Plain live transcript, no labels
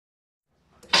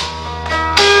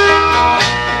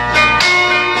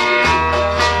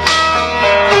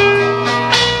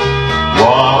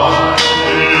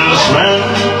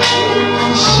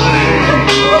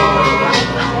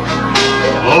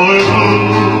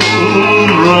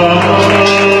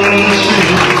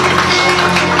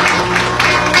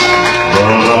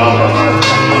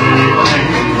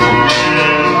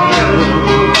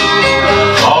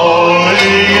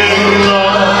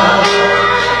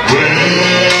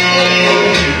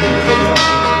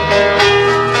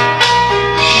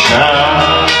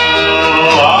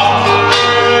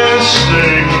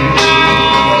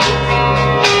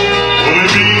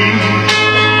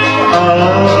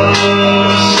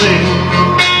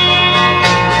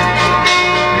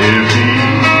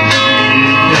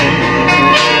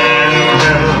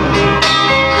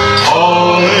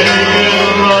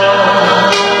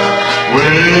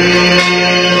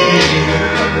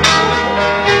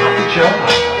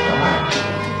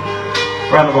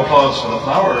Round of applause for the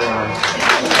flower.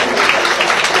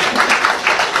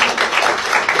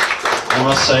 I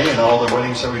must say, in all the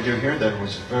weddings that we do here, that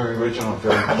was very original,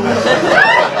 very cool. It was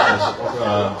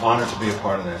an honor to be a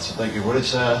part of that. So thank you. What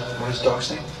is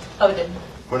dog's name? Odin.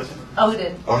 What is it?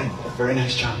 Odin. Odin. Very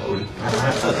nice job, Odin.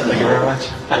 Thank you very much.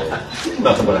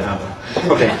 Nothing but a hammer.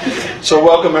 Okay. So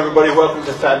welcome everybody. Welcome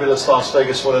to fabulous Las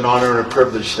Vegas. What an honor and a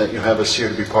privilege that you have us here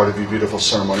to be part of your beautiful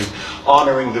ceremony,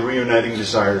 honoring the reuniting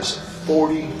desires.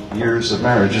 40 years of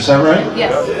marriage. Is that right?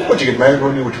 Yes. What, did you get married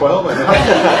when you were 12?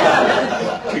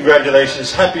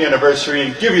 Congratulations. Happy anniversary.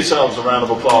 And give yourselves a round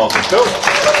of applause. Let's go. All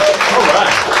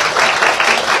right.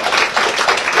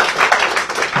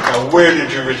 Now, where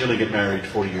did you originally get married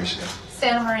 40 years ago?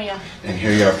 Santa Maria. And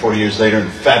here you are 40 years later in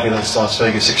fabulous Las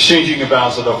Vegas, exchanging your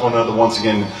vows of one another once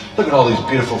again. Look at all these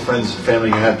beautiful friends and family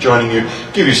you have joining you.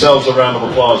 Give yourselves a round of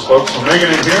applause, folks. We're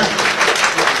making it here.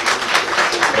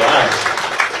 All right.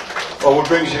 Well, what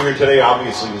brings you here today,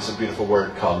 obviously, is a beautiful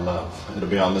word called love. It'll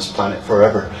be on this planet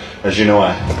forever. As you know,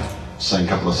 I sang a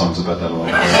couple of songs about that along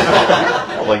the way.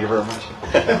 Well, thank you very much.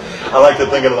 I like to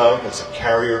think of love as a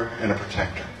carrier and a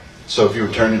protector. So if you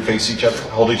would turn and face each other,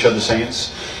 hold each other's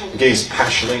hands, gaze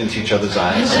passionately into each other's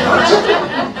eyes.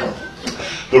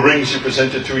 The rings you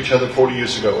presented to each other 40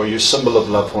 years ago are your symbol of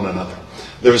love for one another.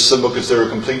 They're a symbol because they're a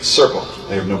complete circle.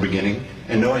 They have no beginning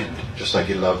and no end, just like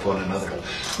you love one another.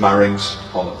 My rings,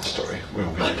 whole other story. We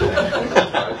won't get into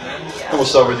that. And we'll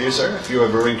start with you, sir. If you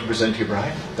have a ring to present to your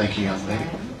bride. Thank you, young lady.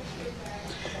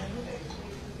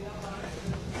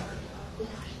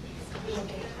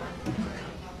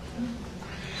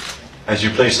 As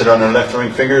you place it on her left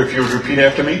ring finger, if you would repeat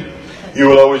after me, you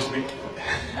will always be,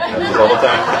 happens all the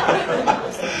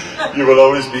time. You will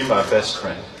always be my best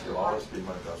friend. You'll always be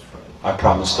my best friend. I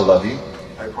promise to love you.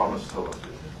 I promise to love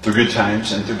you. Through good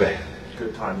times and through bad.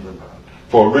 Good times and bad.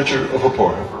 For richer or for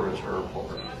poorer. For richer or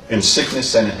poorer. In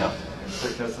sickness and in health. In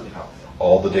sickness and health.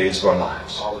 All the days of our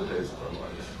lives. All the days of our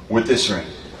lives. With this ring.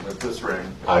 With this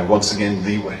ring. I once again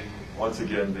thee wed. Once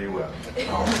again thee wed.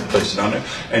 Place it on there.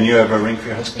 And you have a ring for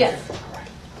your husband? Yes.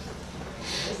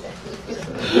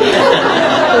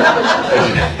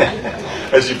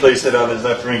 As you place it on his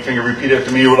left ring finger, repeat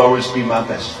after me, you will always be my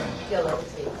best friend. You'll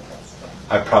always be my best friend.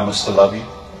 I promise to love you. I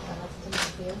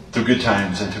promise to love you. Through good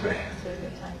times and through bad. Through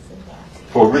good times and bad.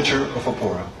 For richer or for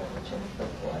poorer. For richer and for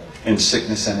poorer. In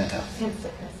sickness and in health. In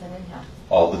sickness and in health.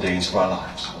 All the days of our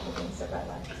lives. All the days of our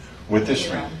lives. With this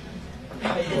ring.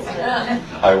 With this ring.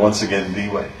 I once again thee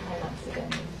wed. I once again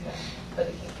be wed. But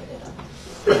you can put it on.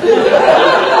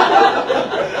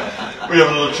 We have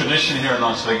a little tradition here in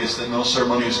Las Vegas that no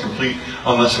ceremony is complete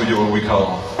unless we do what we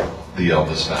call the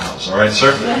Elvis vows. All right,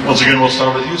 sir? Once again, we'll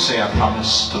start with you. Say, I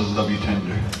promise to love you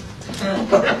tender.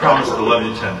 I promise to love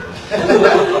you tender.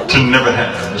 To never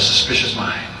have a suspicious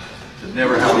mind. To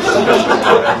never have a suspicious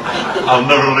mind. I'll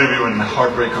never leave you in the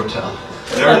Heartbreak Hotel.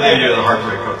 Never leave you in the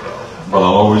Heartbreak Hotel. But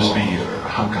I'll always be your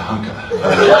hunka-hunka.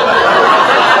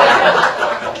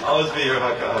 I'll always be your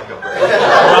hunka-hunka.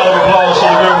 Round of applause for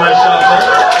the groom myself,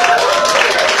 sir.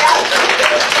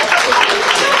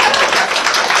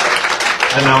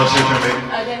 And now it's your turn, baby.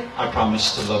 Okay. I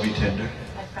promise to love you tender.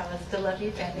 I promise to love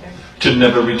you tender. To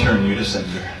never return you to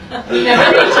sender.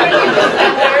 Never return you to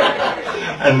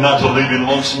sender. And not to leave you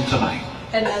lonesome tonight.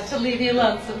 And not to leave you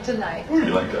lonesome tonight. Ooh,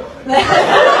 you like that?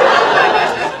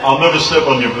 I'll never step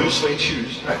on your blue suede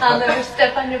shoes. I'll never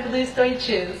step on your blue suede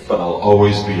shoes. But I'll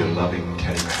always be your loving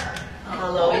teddy bear.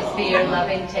 I'll always be your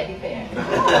loving teddy bear.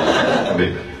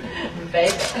 Baby.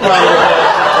 Baby. All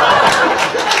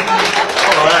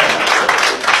right.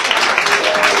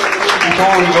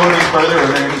 Before we go any further, are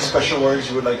there any special words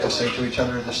you would like to say to each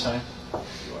other at this time?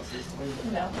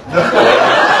 No.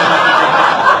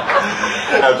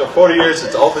 After 40 years,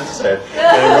 it's all been said.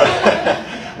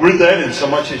 With that, and so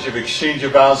much as you've exchanged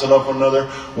your vows of love for one another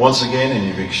once again, and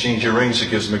you've exchanged your rings, it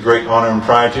gives me great honor and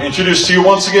pride to introduce to you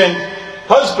once again,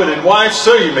 husband and wife.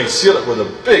 Sir, you may seal it with a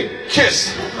big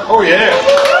kiss. Oh yeah.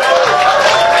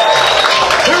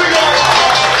 Here we go.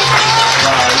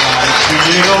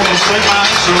 Set my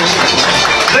soul,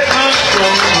 let my soul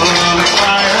on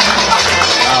fire.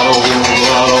 Out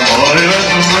of money, let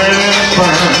the rain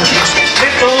burn.